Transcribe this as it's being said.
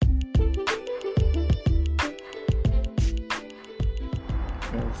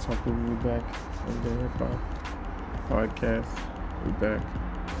couple, we back. EveryDay HipHop Podcast, we back.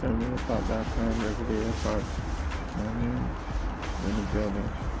 SendMeHipHop.com, EveryDay HipHop. You know what I mean? In the building.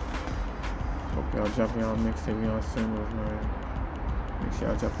 Hope y'all drop y'all mixtape, y'all singles, man. Make sure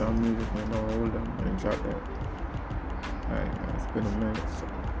y'all drop y'all music, man. Don't hold them, man. Drop that. Alright, it's been a minute, so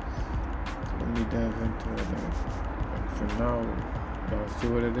let me dive into it, man. For now, y'all see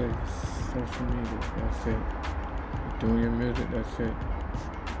what it is. Social media, that's it. You're doing your music, that's it.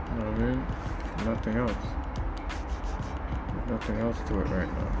 You know what I mean? Nothing else. There's nothing else to it right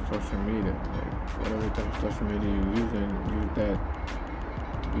now. Social media, like whatever type of social media you're using, use that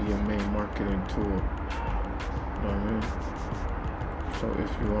to be your main marketing tool. You know what I mean? So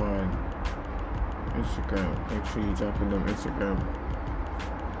if you're on Instagram, make sure you drop in them Instagram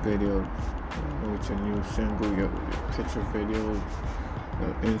videos with your new single, your picture videos,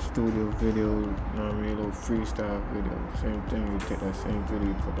 in-studio videos, you know what I mean, little freestyle videos. Same thing, you take that same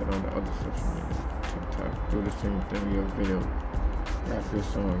video, put that on the other social media, TikTok, do the same thing in your video. Rap your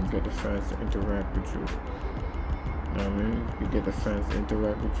song, get the fans to interact with you. You know what I mean? You get the fans to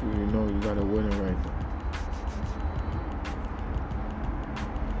interact with you, you know you got a winner right there.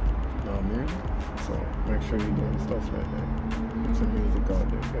 You know what I mean? So make sure you're doing stuff like that. Get your music out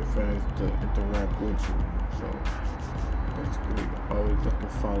there, get fans to interact with you. So basically, always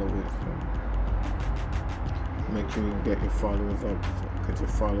looking followers. So make sure you get your followers up. Because your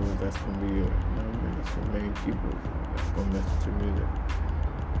followers, that's going to be your, you know what I mean? That's your main people. That's going to message your music.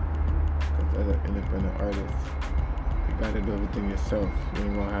 Because as an independent artist, you got to do everything yourself. You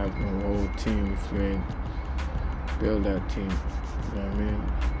ain't going to have no whole team if you ain't build that team. You know what I mean?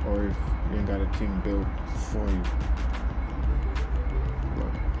 Or if you ain't got a team built for you.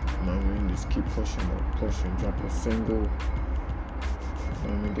 But, you know what I mean? Just keep pushing, drop a single. You know what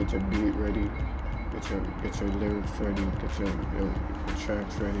I mean? Get your beat ready. Get your lyrics ready. Get your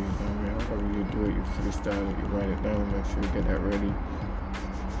tracks ready. You know what I mean? However you do it, you freestyle it, you write it down. Make sure you get that ready.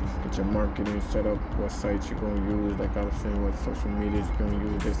 Get your marketing set up. What sites you're gonna use? Like I was saying, what social medias you're gonna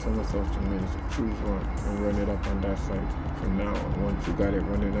use? There's so much social media. So choose one and run it up on that site. From now on, once you got it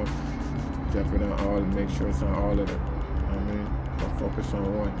running up, drop it on all. Make sure it's on all of them. You know what I mean? Don't focus on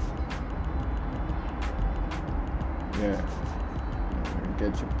one. Yeah.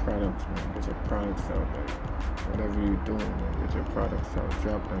 Get your products, man. Get your products out, like whatever you're doing, man. Get your products out.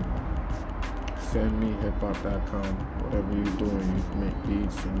 Drop them. SendMeHipHop.com. Whatever you're doing, you make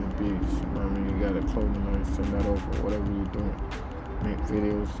beats and your beats. You know what I mean? You got a clothing line, send that over. Whatever you're doing, make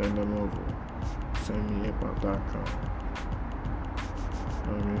videos, send them over. SendMeHipHop.com. You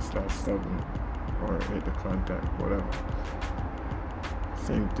know what I mean? /7 or hit the contact, whatever.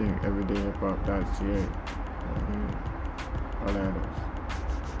 Same thing. EveryDayHipHop.ca. You know what I mean? All that is.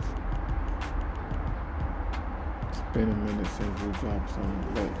 It's been a minute since we dropped some,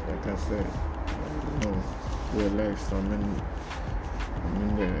 like I said, you know, relax. I'm in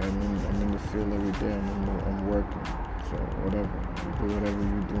the field every day. I'm working. So whatever, you do whatever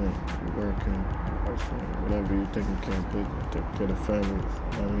you're doing. You're working, you're hustling, whatever you think you can do. Take care of the families.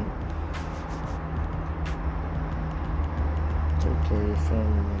 You know what I mean? Take care of your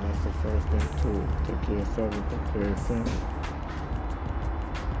family, and that's the first thing too. Take care of yourself and take care of your family.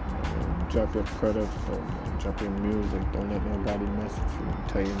 Drop your products, drop your music. Don't let nobody message you and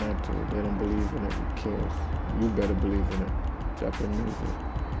tell you not to. They don't believe in it. Who cares? You better believe in it. Drop your music. You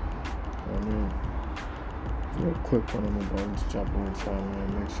know what I mean? Real quick when I'm about to drop on time, man.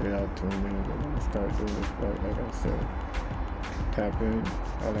 Make sure y'all tune in. We're gonna start doing this like I said. Tap in.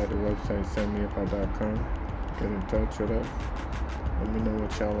 I like the website, SendMeHipHop.com. Get in touch with us. Let me know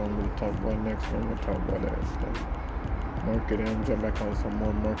what y'all want me to talk about next. I'm gonna talk about that. Marketing, I'm jump back on some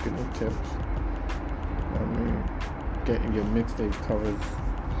more marketing tips. You know what I mean? Getting your mixtape covers,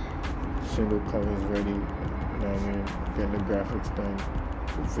 single covers ready. You know what I mean? Getting the graphics done,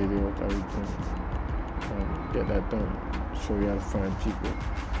 the videos, everything. Get that done. Show you how to find people.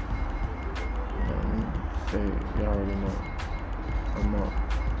 You know what I mean? Y'all already know. I'm out.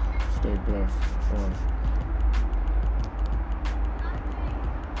 Stay blessed.